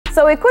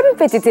So we couldn't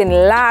fit it in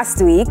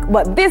last week,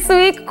 but this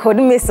week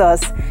couldn't miss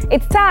us.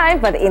 It's time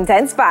for the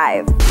Intense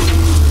 5.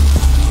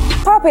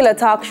 Popular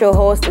talk show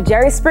host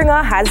Jerry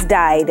Springer has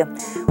died.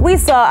 We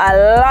saw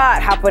a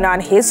lot happen on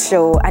his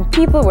show and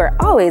people were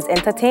always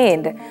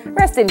entertained.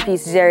 Rest in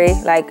peace, Jerry.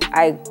 Like,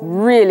 I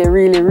really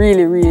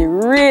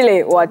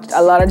watched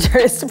a lot of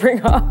Jerry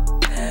Springer.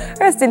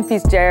 Rest in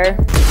peace, Jerry.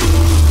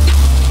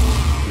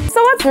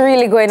 So what's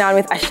really going on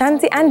with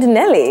Ashanti and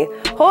Nelly?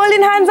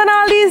 Holding hands on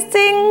all these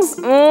things?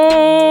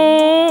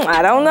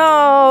 I don't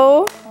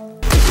know.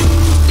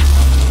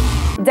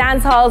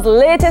 Dancehall's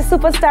latest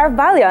superstar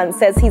Valiant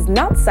says he's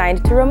not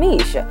signed to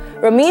Ramesh.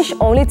 Ramesh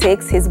only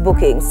takes his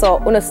booking,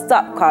 so una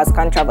stop cause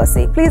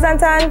controversy. Please and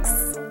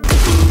thanks.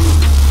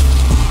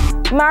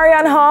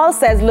 Marion Hall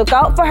says look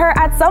out for her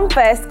at some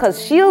fest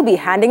because she'll be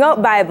handing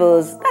out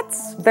Bibles.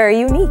 That's very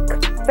unique.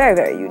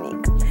 Very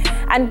unique.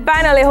 And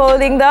finally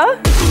holding the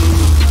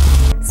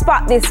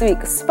spot this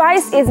week,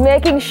 Spice is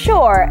making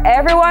sure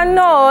everyone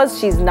knows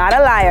she's not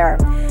a liar.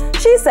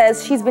 She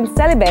says she's been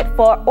celibate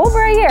for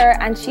over a year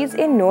and she's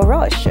in no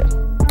rush.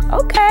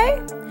 Okay.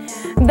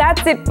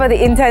 That's it for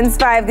the Intense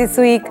 5 this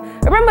week.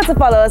 Remember to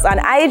follow us on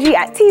IG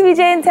at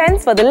TVJ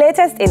Intense for the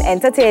latest in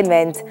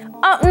entertainment.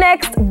 Up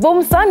next,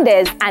 Boom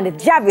Sundays and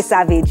Javi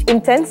Savage.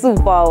 Intense Zoom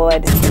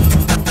Forward.